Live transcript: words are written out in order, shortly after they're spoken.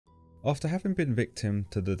After having been victim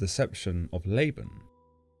to the deception of Laban,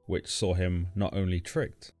 which saw him not only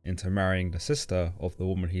tricked into marrying the sister of the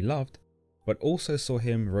woman he loved, but also saw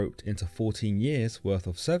him roped into 14 years worth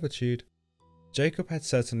of servitude, Jacob had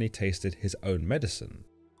certainly tasted his own medicine,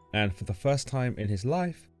 and for the first time in his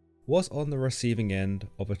life was on the receiving end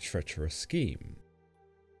of a treacherous scheme.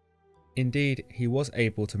 Indeed, he was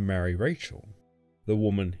able to marry Rachel, the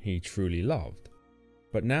woman he truly loved,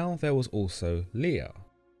 but now there was also Leah,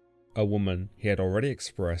 a woman he had already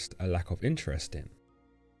expressed a lack of interest in.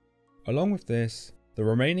 Along with this, the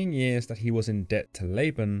remaining years that he was in debt to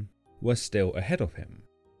Laban were still ahead of him,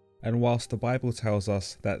 and whilst the Bible tells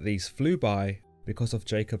us that these flew by because of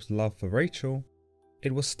Jacob's love for Rachel,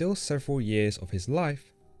 it was still several years of his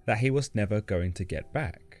life that he was never going to get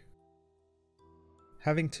back.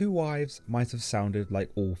 Having 2 wives might have sounded like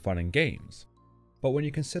all fun and games, but when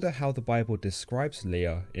you consider how the Bible describes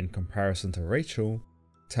Leah in comparison to Rachel,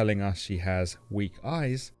 telling us she has weak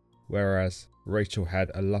eyes, whereas Rachel had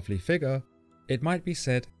a lovely figure, it might be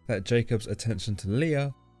said that Jacob's attention to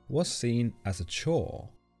Leah was seen as a chore.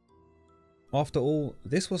 After all,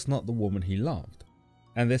 this was not the woman he loved,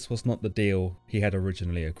 and this was not the deal he had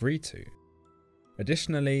originally agreed to.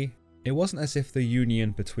 Additionally, it wasn't as if the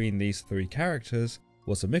union between these 3 characters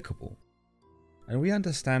was amicable, and we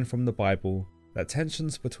understand from the Bible that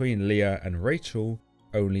tensions between Leah and Rachel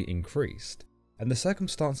only increased, and the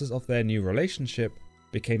circumstances of their new relationship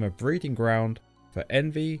became a breeding ground for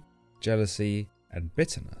envy, jealousy, and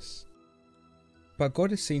bitterness. But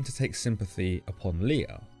God is seen to take sympathy upon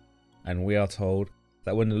Leah, and we are told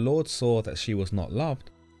that when the Lord saw that she was not loved,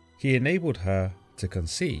 he enabled her to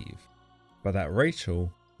conceive, but that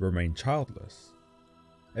Rachel remained childless.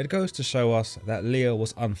 It goes to show us that Leah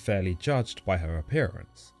was unfairly judged by her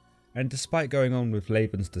appearance, and despite going on with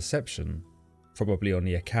Laban's deception, probably on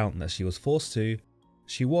the account that she was forced to,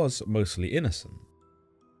 she was mostly innocent.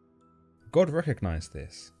 God recognized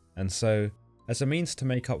this, and so, as a means to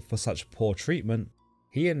make up for such poor treatment,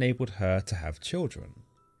 he enabled her to have children,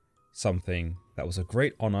 something that was a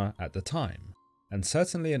great honor at the time, and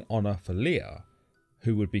certainly an honor for Leah,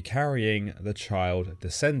 who would be carrying the child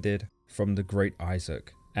descended from the great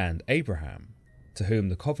Isaac and Abraham, to whom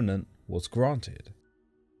the covenant was granted.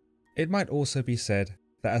 It might also be said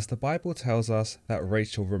that as the Bible tells us that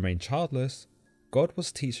Rachel remained childless, God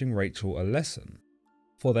was teaching Rachel a lesson,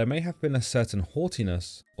 for there may have been a certain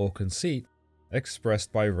haughtiness or conceit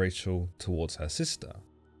expressed by Rachel towards her sister,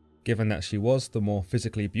 given that she was the more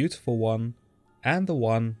physically beautiful one and the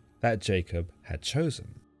one that Jacob had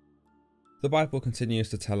chosen. The Bible continues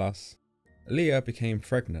to tell us, Leah became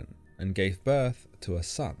pregnant and gave birth to a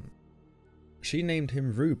son. She named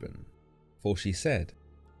him Reuben, for she said,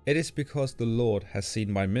 "It is because the Lord has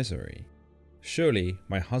seen my misery. Surely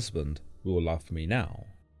my husband will love me now."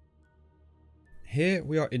 Here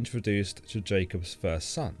we are introduced to Jacob's first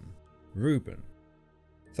son, Reuben,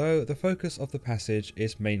 though the focus of the passage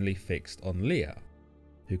is mainly fixed on Leah,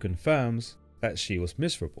 who confirms that she was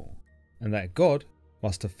miserable, and that God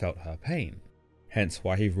must have felt her pain, hence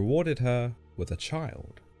why he rewarded her with a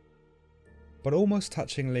child. But almost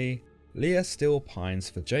touchingly, Leah still pines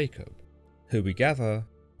for Jacob, who we gather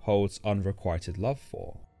holds unrequited love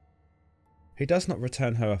for. He does not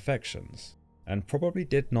return her affections, and probably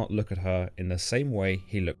did not look at her in the same way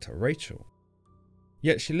he looked at Rachel.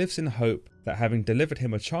 Yet she lives in hope that having delivered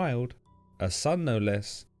him a child, a son no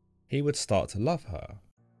less, he would start to love her.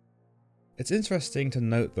 It's interesting to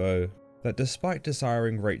note though, that despite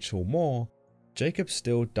desiring Rachel more, Jacob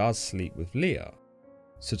still does sleep with Leah,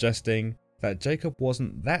 suggesting that Jacob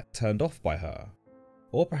wasn't that turned off by her,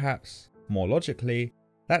 or perhaps, more logically,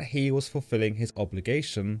 that he was fulfilling his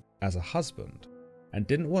obligation as a husband, and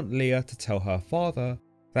didn't want Leah to tell her father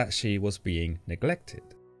that she was being neglected.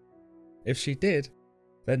 If she did,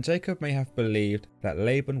 then Jacob may have believed that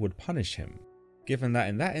Laban would punish him, given that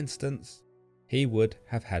in that instance, he would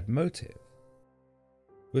have had motive.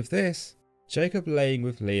 With this, Jacob laying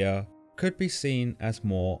with Leah could be seen as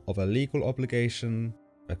more of a legal obligation,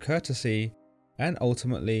 a courtesy, and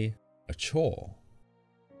ultimately a chore.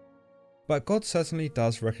 But God certainly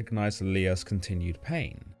does recognize Leah's continued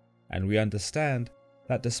pain, and we understand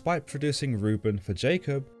that despite producing Reuben for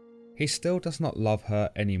Jacob, he still does not love her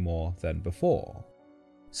any more than before.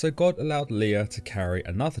 So God allowed Leah to carry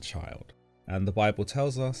another child, and the Bible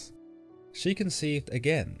tells us, she conceived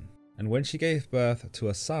again, and when she gave birth to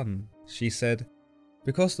a son, she said,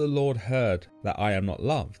 "Because the Lord heard that I am not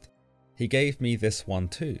loved, he gave me this one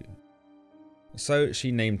too." So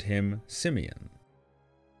she named him Simeon.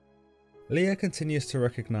 Leah continues to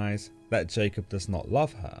recognize that Jacob does not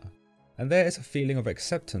love her, and there is a feeling of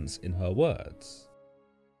acceptance in her words.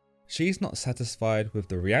 She she's not satisfied with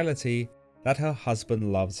the reality that her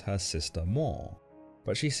husband loves her sister more,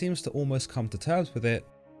 but she seems to almost come to terms with it,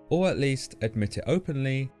 or at least admit it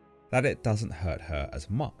openly, that it doesn't hurt her as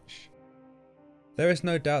much. There is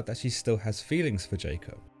no doubt that she still has feelings for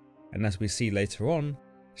Jacob, and as we see later on,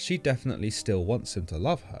 she definitely still wants him to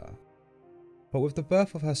love her. But with the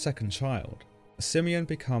birth of her second child, Simeon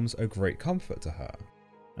becomes a great comfort to her,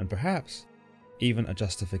 and perhaps even a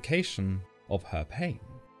justification of her pain.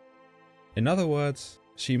 In other words,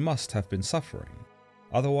 she must have been suffering.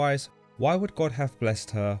 Otherwise, why would God have blessed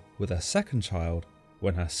her with a second child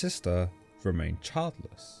when her sister remained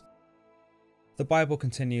childless? The Bible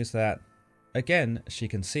continues that, again she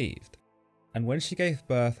conceived, and when she gave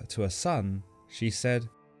birth to a son, she said,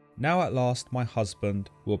 "Now at last my husband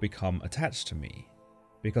will become attached to me,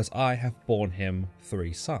 because I have borne him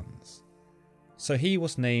 3 sons." So he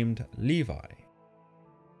was named Levi.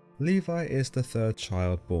 Levi is the 3rd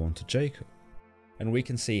child born to Jacob, and we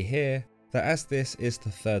can see here that as this is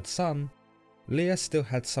the 3rd son, Leah still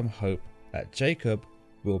had some hope that Jacob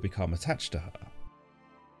will become attached to her.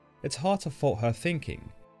 It's hard to fault her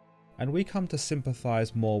thinking, and we come to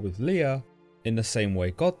sympathize more with Leah in the same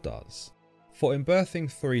way God does, for in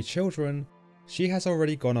birthing 3 children, she has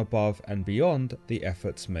already gone above and beyond the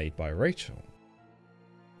efforts made by Rachel.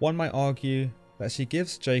 One might argue that she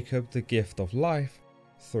gives Jacob the gift of life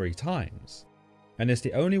 3 times, and is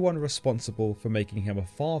the only one responsible for making him a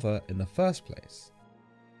father in the first place.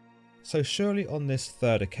 So surely on this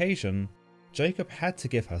 3rd occasion, Jacob had to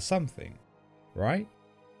give her something, right?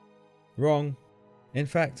 Wrong. In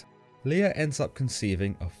fact, Leah ends up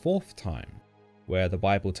conceiving a 4th time, where the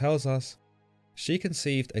Bible tells us she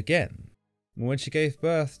conceived again, and when she gave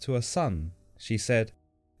birth to a son, she said,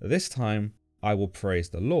 "This time I will praise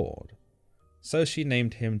the Lord." So she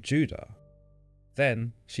named him Judah.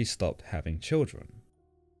 Then she stopped having children.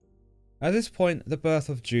 At this point, the birth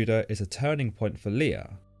of Judah is a turning point for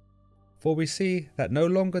Leah, for we see that no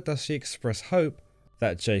longer does she express hope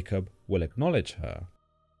that Jacob will acknowledge her.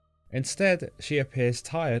 Instead, she appears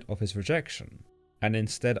tired of his rejection, and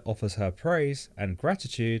instead offers her praise and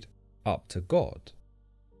gratitude up to God.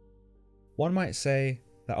 One might say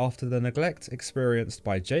that after the neglect experienced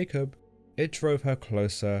by Jacob, it drove her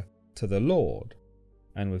closer to the Lord,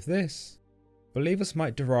 and with this, believers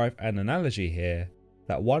might derive an analogy here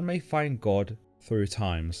that one may find God through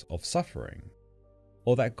times of suffering,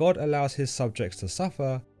 or that God allows his subjects to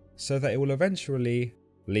suffer so that it will eventually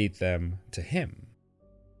lead them to him.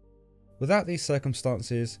 Without these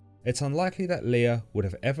circumstances, it's unlikely that Leah would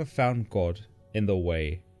have ever found God in the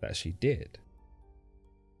way that she did.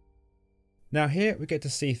 Now here we get to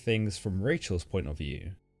see things from Rachel's point of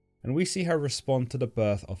view, and we see her respond to the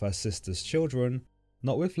birth of her sister's children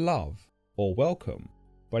not with love or welcome,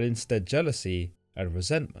 but instead jealousy and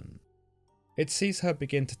resentment. It sees her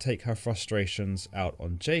begin to take her frustrations out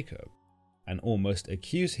on Jacob, and almost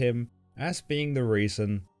accuse him as being the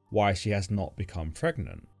reason why she has not become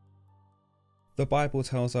pregnant. The Bible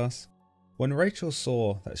tells us, when Rachel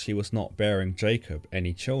saw that she was not bearing Jacob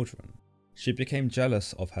any children, she became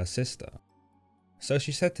jealous of her sister. So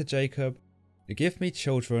she said to Jacob, "Give me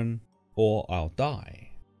children or I'll die."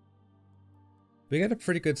 We get a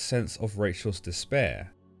pretty good sense of Rachel's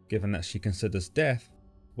despair, given that she considers death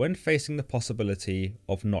when facing the possibility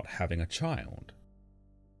of not having a child.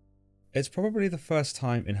 It's probably the first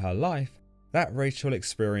time in her life that Rachel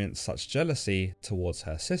experienced such jealousy towards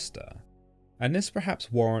her sister, and this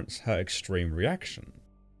perhaps warrants her extreme reaction,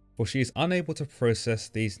 for she is unable to process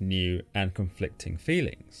these new and conflicting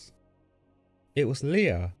feelings. It was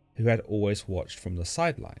Leah who had always watched from the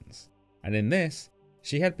sidelines, and in this,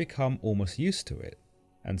 she had become almost used to it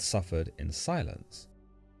and suffered in silence.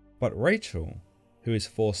 But Rachel, who is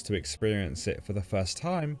forced to experience it for the first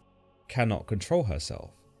time, cannot control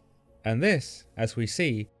herself, and this, as we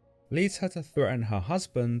see, leads her to threaten her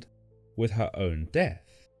husband with her own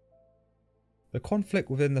death. The conflict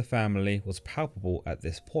within the family was palpable at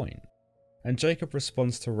this point, and Jacob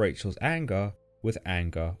responds to Rachel's anger with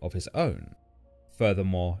anger of his own,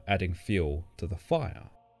 furthermore adding fuel to the fire.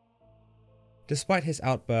 Despite his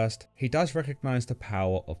outburst, he does recognize the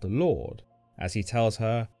power of the Lord, as he tells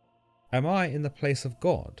her, "Am I in the place of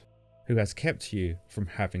God, who has kept you from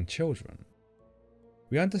having children?"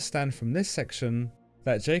 We understand from this section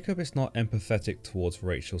that Jacob is not empathetic towards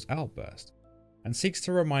Rachel's outburst, and seeks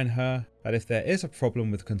to remind her that if there is a problem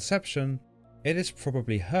with conception, it is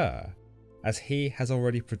probably her, as he has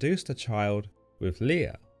already produced a child with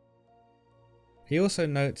Leah. He also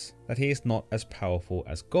notes that he is not as powerful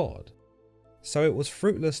as God, so it was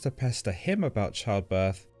fruitless to pester him about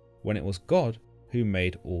childbirth when it was God who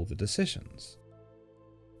made all the decisions.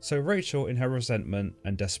 So Rachel, in her resentment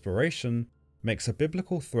and desperation, makes a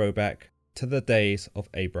biblical throwback to the days of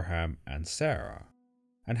Abraham and Sarah.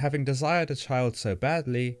 And having desired a child so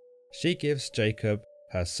badly, she gives Jacob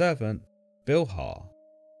her servant Bilhah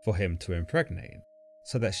for him to impregnate,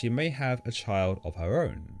 so that she may have a child of her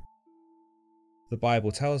own. The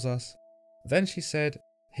Bible tells us, "Then she said,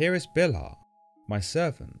 'Here is Bilhah, my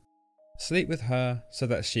servant. Sleep with her so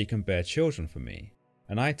that she can bear children for me,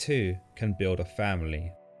 and I too can build a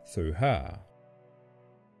family through her.'"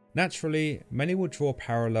 Naturally, many will draw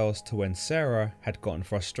parallels to when Sarah had gotten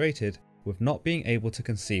frustrated with not being able to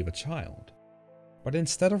conceive a child. But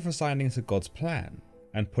instead of resigning to God's plan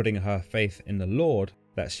and putting her faith in the Lord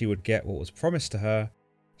that she would get what was promised to her,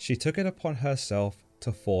 she took it upon herself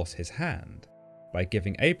to force his hand by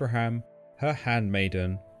giving Abraham her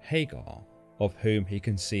handmaiden Hagar, of whom he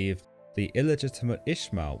conceived the illegitimate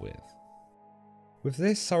Ishmael with. With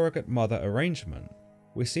this surrogate mother arrangement,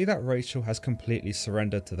 we see that Rachel has completely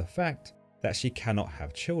surrendered to the fact that she cannot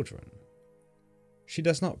have children. She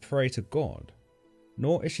does not pray to God,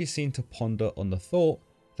 nor is she seen to ponder on the thought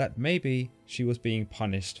that maybe she was being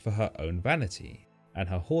punished for her own vanity and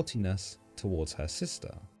her haughtiness towards her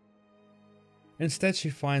sister. Instead, she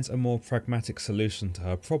finds a more pragmatic solution to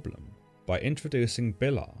her problem by introducing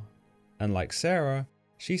Bilhah, and like Sarah,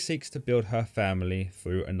 she seeks to build her family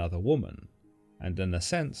through another woman, and in a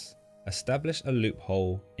sense, establish a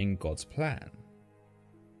loophole in God's plan.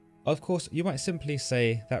 Of course, you might simply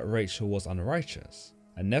say that Rachel was unrighteous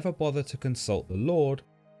and never bothered to consult the Lord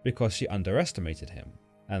because she underestimated him,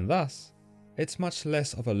 and thus, it's much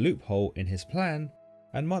less of a loophole in his plan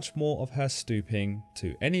and much more of her stooping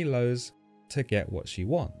to any lows to get what she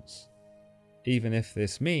wants, even if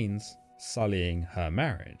this means sullying her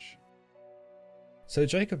marriage. So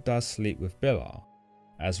Jacob does sleep with Bilhah,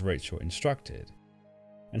 as Rachel instructed,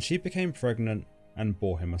 and she became pregnant and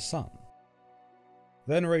bore him a son.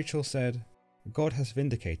 Then Rachel said, "God has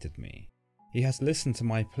vindicated me. He has listened to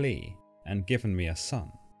my plea and given me a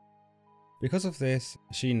son." Because of this,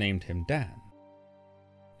 she named him Dan.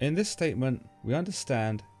 In this statement, we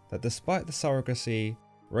understand that despite the surrogacy,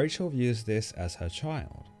 Rachel views this as her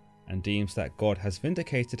child and deems that God has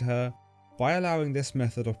vindicated her by allowing this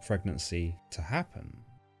method of pregnancy to happen.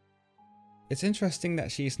 It's interesting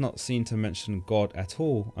that she's not seen to mention God at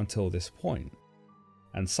all until this point,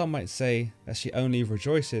 and some might say that she only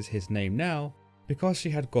rejoices his name now because she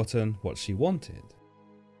had gotten what she wanted.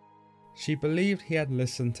 She believed he had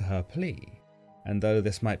listened to her plea, and though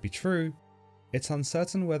this might be true, it's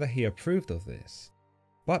uncertain whether he approved of this,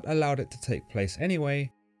 but allowed it to take place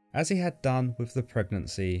anyway, as he had done with the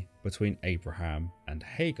pregnancy between Abraham and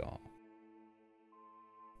Hagar.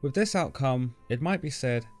 With this outcome, it might be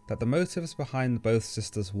said that the motives behind both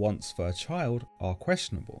sisters' wants for a child are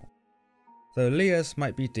questionable, though Leah's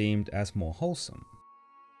might be deemed as more wholesome.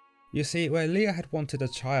 You see, where Leah had wanted a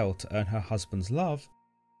child to earn her husband's love,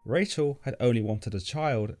 Rachel had only wanted a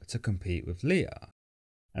child to compete with Leah,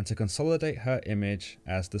 and to consolidate her image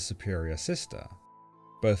as the superior sister,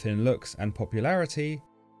 both in looks and popularity,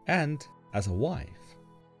 and as a wife.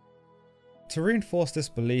 To reinforce this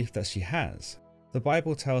belief that she has, the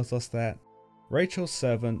Bible tells us that Rachel's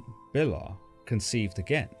servant Bilhah conceived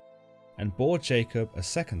again, and bore Jacob a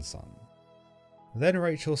second son. Then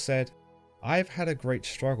Rachel said, "I've had a great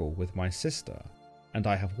struggle with my sister, and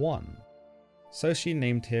I have won." So she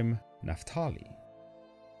named him Naphtali.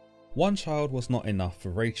 One child was not enough for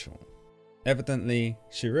Rachel. Evidently,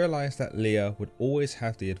 she realized that Leah would always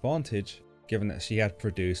have the advantage given that she had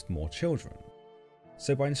produced more children.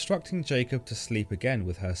 So by instructing Jacob to sleep again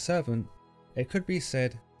with her servant, it could be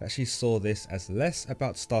said that she saw this as less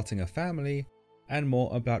about starting a family and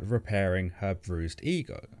more about repairing her bruised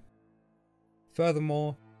ego.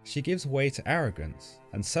 Furthermore, she gives way to arrogance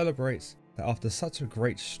and celebrates that after such a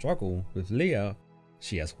great struggle with Leah,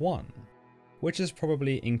 she has won, which is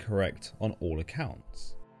probably incorrect on all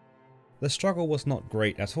accounts. The struggle was not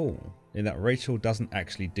great at all, in that Rachel doesn't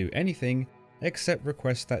actually do anything except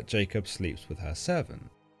request that Jacob sleeps with her servant.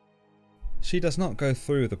 She does not go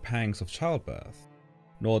through the pangs of childbirth,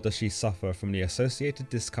 nor does she suffer from the associated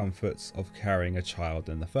discomforts of carrying a child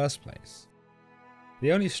in the first place.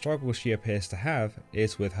 The only struggle she appears to have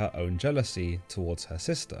is with her own jealousy towards her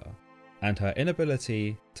sister, and her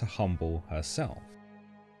inability to humble herself.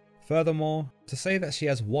 Furthermore, to say that she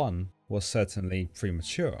has won was certainly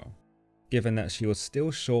premature, given that she was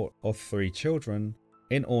still short of 3 children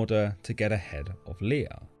in order to get ahead of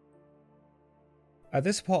Leah. At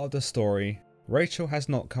this part of the story, Rachel has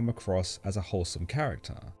not come across as a wholesome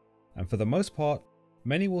character, and for the most part,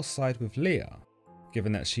 many will side with Leah,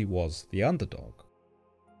 given that she was the underdog.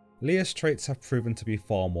 Leah's traits have proven to be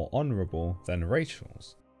far more honourable than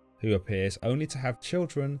Rachel's, who appears only to have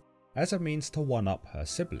children as a means to one-up her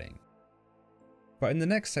sibling. But in the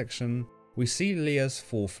next section, we see Leah's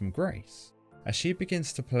fall from grace, as she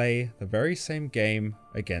begins to play the very same game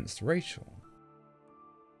against Rachel.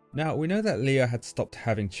 Now, we know that Leah had stopped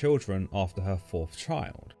having children after her 4th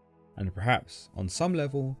child, and perhaps, on some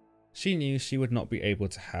level, she knew she would not be able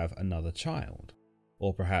to have another child,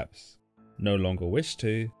 or perhaps no longer wished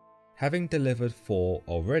to, having delivered 4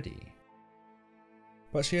 already.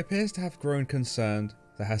 But she appears to have grown concerned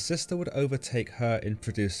that her sister would overtake her in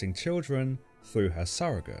producing children through her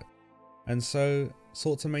surrogate, and so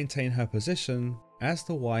sought to maintain her position as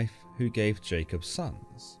the wife who gave Jacob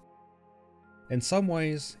sons. In some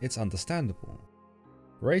ways, it's understandable.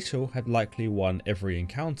 Rachel had likely won every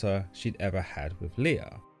encounter she'd ever had with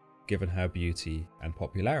Leah, given her beauty and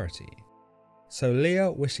popularity. So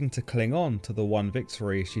Leah wishing to cling on to the one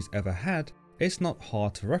victory she's ever had is not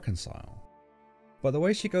hard to reconcile. But the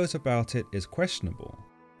way she goes about it is questionable,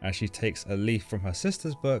 as she takes a leaf from her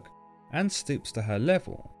sister's book and stoops to her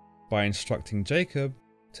level by instructing Jacob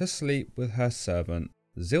to sleep with her servant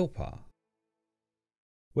Zilpah.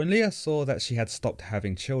 When Leah saw that she had stopped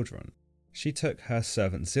having children, she took her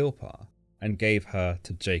servant Zilpah and gave her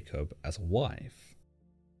to Jacob as a wife.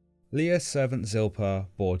 Leah's servant Zilpah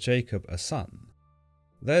bore Jacob a son.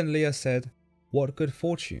 Then Leah said, "What good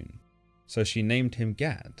fortune," so she named him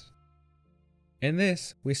Gad. In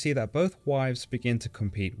this, we see that both wives begin to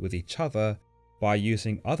compete with each other by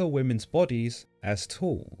using other women's bodies as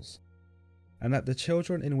tools, and that the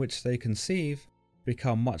children in which they conceive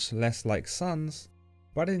become much less like sons,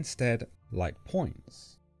 but instead like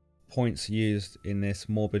points. Points used in this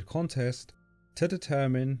morbid contest to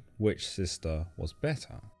determine which sister was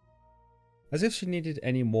better. As if she needed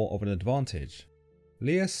any more of an advantage,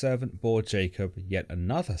 Leah's servant bore Jacob yet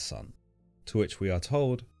another son, to which we are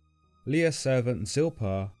told, Leah's servant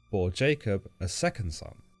Zilpah bore Jacob a second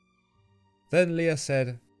son. Then Leah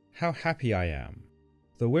said, "How happy I am!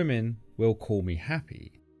 The women will call me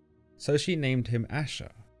happy." So she named him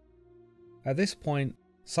Asher. At this point,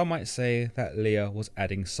 some might say that Leah was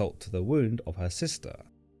adding salt to the wound of her sister,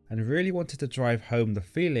 and really wanted to drive home the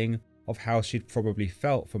feeling of how she'd probably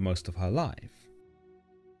felt for most of her life.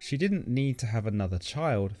 She didn't need to have another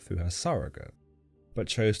child through her surrogate, but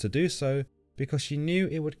chose to do so because she knew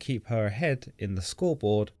it would keep her ahead in the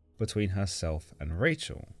scoreboard between herself and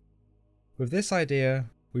Rachel. With this idea,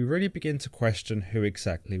 we really begin to question who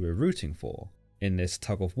exactly we're rooting for in this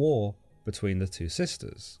tug of war between the two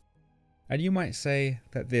sisters. And you might say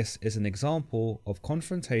that this is an example of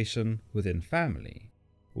confrontation within family,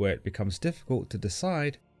 where it becomes difficult to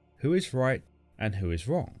decide who is right and who is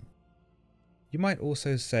wrong. You might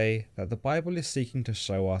also say that the Bible is seeking to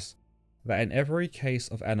show us that in every case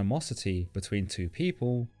of animosity between two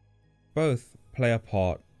people, both play a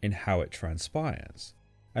part in how it transpires,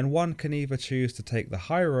 and one can either choose to take the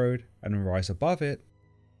high road and rise above it,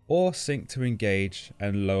 or sink to engage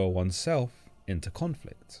and lower oneself into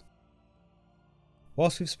conflict.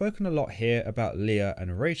 Whilst we've spoken a lot here about Leah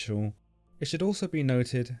and Rachel, it should also be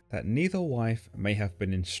noted that neither wife may have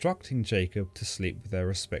been instructing Jacob to sleep with their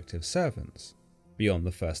respective servants, beyond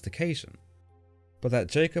the first occasion, but that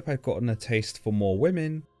Jacob had gotten a taste for more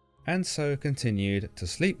women, and so continued to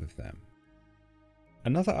sleep with them.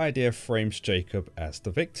 Another idea frames Jacob as the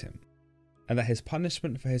victim, and that his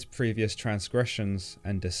punishment for his previous transgressions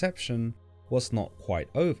and deception was not quite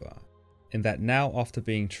over, in that now after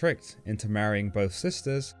being tricked into marrying both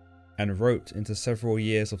sisters, and roped into several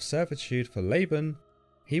years of servitude for Laban,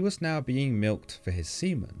 he was now being milked for his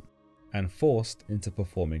semen, and forced into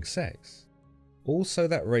performing sex, all so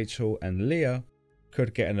that Rachel and Leah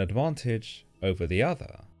could get an advantage over the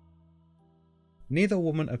other. Neither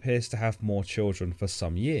woman appears to have more children for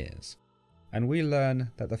some years, and we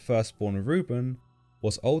learn that the firstborn Reuben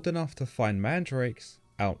was old enough to find mandrakes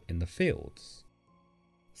out in the fields.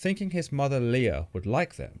 Thinking his mother Leah would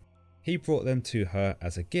like them, he brought them to her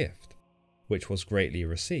as a gift, which was greatly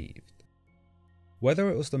received. Whether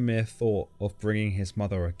it was the mere thought of bringing his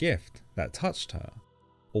mother a gift that touched her,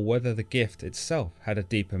 or whether the gift itself had a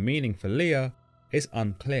deeper meaning for Leah, is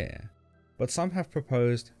unclear, but some have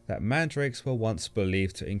proposed that mandrakes were once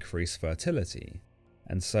believed to increase fertility,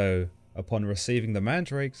 and so, upon receiving the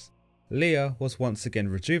mandrakes, Leah was once again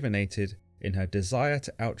rejuvenated in her desire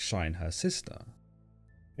to outshine her sister.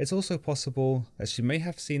 It's also possible that she may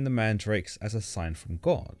have seen the mandrakes as a sign from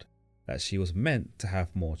God, that she was meant to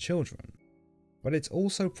have more children, but it's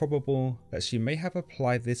also probable that she may have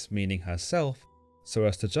applied this meaning herself so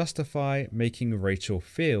as to justify making Rachel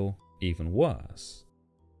feel even worse.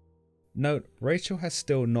 Note, Rachel has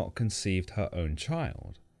still not conceived her own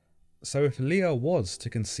child, so if Leah was to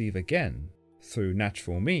conceive again through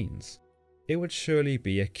natural means, it would surely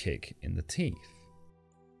be a kick in the teeth.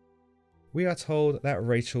 We are told that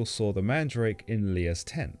Rachel saw the mandrake in Leah's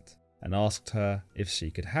tent and asked her if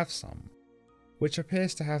she could have some, which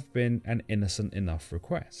appears to have been an innocent enough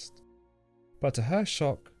request. But to her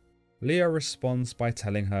shock, Leah responds by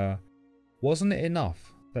telling her, "Wasn't it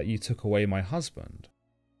enough that you took away my husband?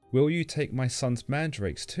 Will you take my son's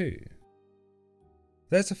mandrakes too?"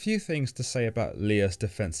 There's a few things to say about Leah's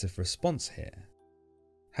defensive response here.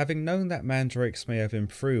 Having known that mandrakes may have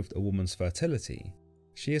improved a woman's fertility,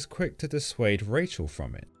 she is quick to dissuade Rachel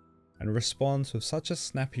from it, and responds with such a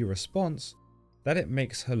snappy response that it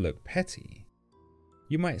makes her look petty.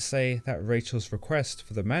 You might say that Rachel's request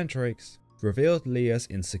for the mandrakes revealed Leah's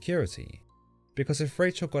insecurity, because if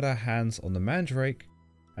Rachel got her hands on the mandrake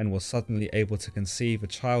and was suddenly able to conceive a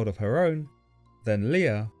child of her own, then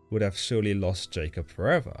Leah would have surely lost Jacob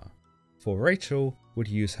forever, for Rachel would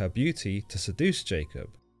use her beauty to seduce Jacob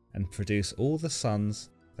and produce all the sons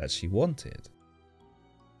that she wanted.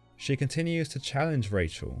 She continues to challenge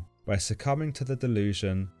Rachel by succumbing to the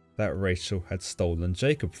delusion that Rachel had stolen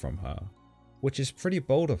Jacob from her, which is pretty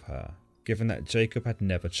bold of her given that Jacob had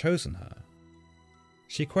never chosen her.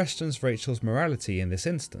 She questions Rachel's morality in this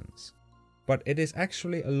instance, but it is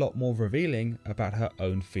actually a lot more revealing about her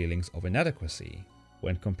own feelings of inadequacy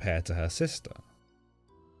when compared to her sister.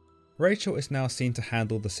 Rachel is now seen to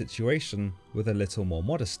handle the situation with a little more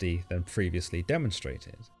modesty than previously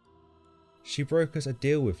demonstrated. She brokers a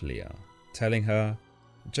deal with Leah, telling her,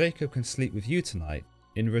 "Jacob can sleep with you tonight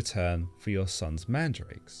in return for your son's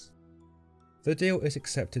mandrakes." The deal is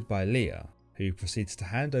accepted by Leah, who proceeds to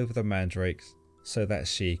hand over the mandrakes so that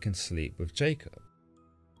she can sleep with Jacob.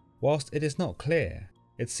 Whilst it is not clear,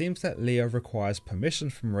 it seems that Leah requires permission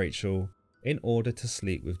from Rachel in order to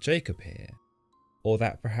sleep with Jacob here, or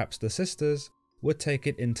that perhaps the sisters would take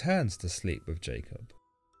it in turns to sleep with Jacob.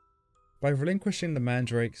 By relinquishing the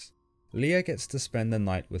mandrakes, Leah gets to spend the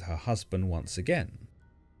night with her husband once again,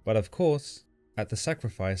 but of course, at the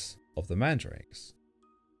sacrifice of the mandrakes.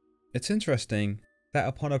 It's interesting that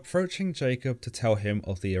upon approaching Jacob to tell him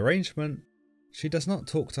of the arrangement, she does not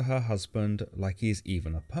talk to her husband like he is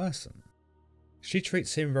even a person. She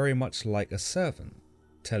treats him very much like a servant,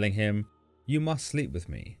 telling him, "You must sleep with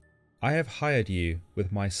me. I have hired you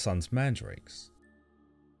with my son's mandrakes."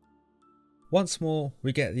 Once more,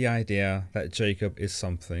 we get the idea that Jacob is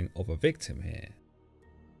something of a victim here.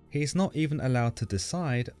 He's not even allowed to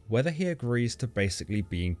decide whether he agrees to basically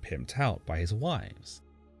being pimped out by his wives,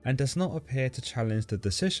 and does not appear to challenge the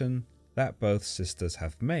decision that both sisters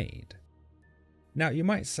have made. Now, you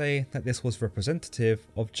might say that this was representative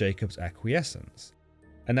of Jacob's acquiescence,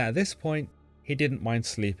 and at this point he didn't mind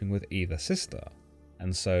sleeping with either sister,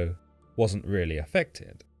 and so wasn't really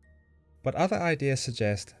affected. But other ideas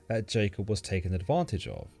suggest that Jacob was taken advantage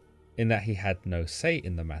of, in that he had no say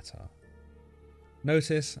in the matter.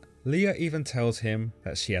 Notice, Leah even tells him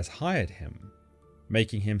that she has hired him,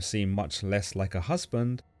 making him seem much less like a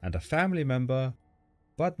husband and a family member,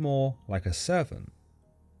 but more like a servant,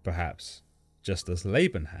 perhaps just as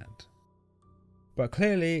Laban had. But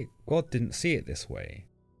clearly, God didn't see it this way,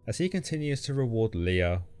 as he continues to reward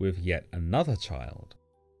Leah with yet another child,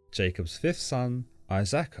 Jacob's fifth son,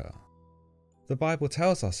 Isaac. The Bible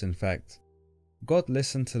tells us, in fact, God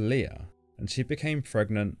listened to Leah, and she became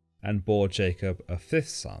pregnant and bore Jacob a fifth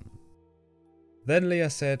son. Then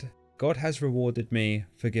Leah said, "God has rewarded me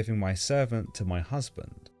for giving my servant to my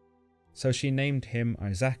husband." So she named him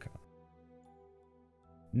Isaac.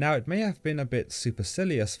 Now, it may have been a bit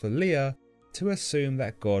supercilious for Leah to assume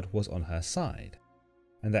that God was on her side,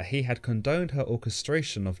 and that he had condoned her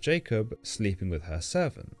orchestration of Jacob sleeping with her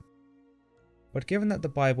servant. But given that the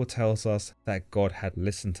Bible tells us that God had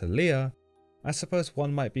listened to Leah, I suppose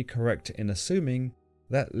one might be correct in assuming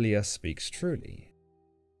that Leah speaks truly.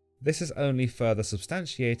 This is only further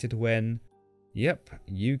substantiated when, yep,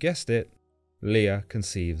 you guessed it, Leah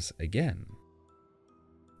conceives again.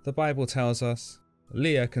 The Bible tells us,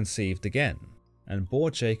 Leah conceived again, and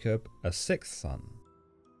bore Jacob a sixth son.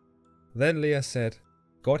 Then Leah said,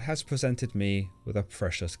 "God has presented me with a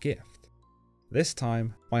precious gift. This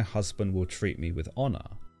time my husband will treat me with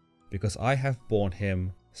honor, because I have borne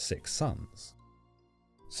him 6 sons."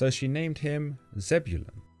 So she named him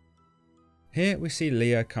Zebulun. Here we see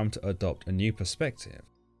Leah come to adopt a new perspective,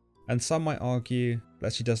 and some might argue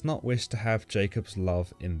that she does not wish to have Jacob's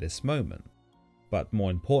love in this moment, but more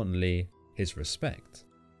importantly, his respect.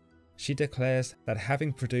 She declares that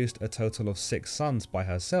having produced a total of 6 sons by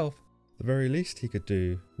herself, the very least he could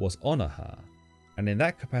do was honor her, and in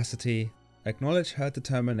that capacity acknowledge her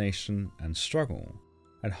determination and struggle,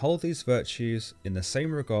 and hold these virtues in the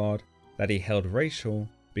same regard that he held Rachel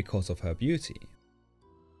because of her beauty.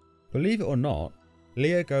 Believe it or not,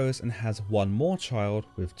 Leah goes and has one more child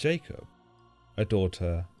with Jacob, a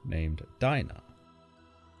daughter named Dinah.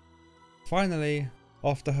 Finally,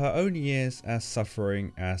 after her own years as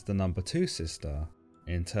suffering as the number 2 sister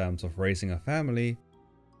in terms of raising a family,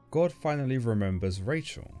 God finally remembers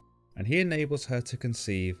Rachel, and he enables her to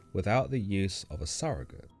conceive without the use of a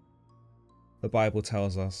surrogate. The Bible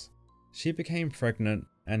tells us, she became pregnant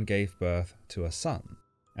and gave birth to a son,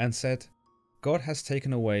 and said, God has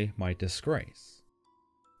taken away my disgrace.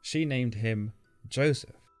 She named him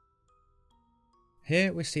Joseph.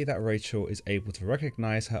 Here we see that Rachel is able to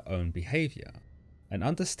recognize her own behavior and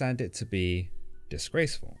understand it to be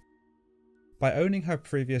disgraceful. By owning her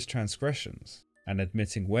previous transgressions and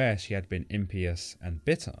admitting where she had been impious and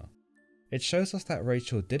bitter, it shows us that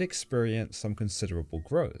Rachel did experience some considerable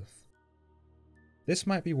growth. This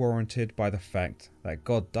might be warranted by the fact that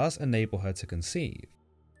God does enable her to conceive,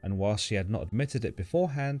 and whilst she had not admitted it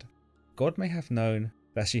beforehand, God may have known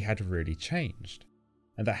that she had really changed,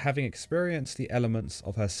 and that having experienced the elements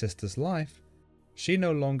of her sister's life, she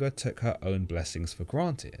no longer took her own blessings for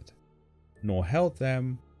granted, nor held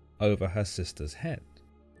them over her sister's head.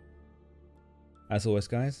 As always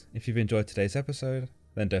guys, if you've enjoyed today's episode,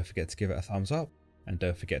 then don't forget to give it a thumbs up, and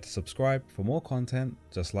don't forget to subscribe for more content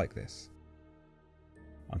just like this.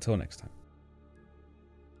 Until next time.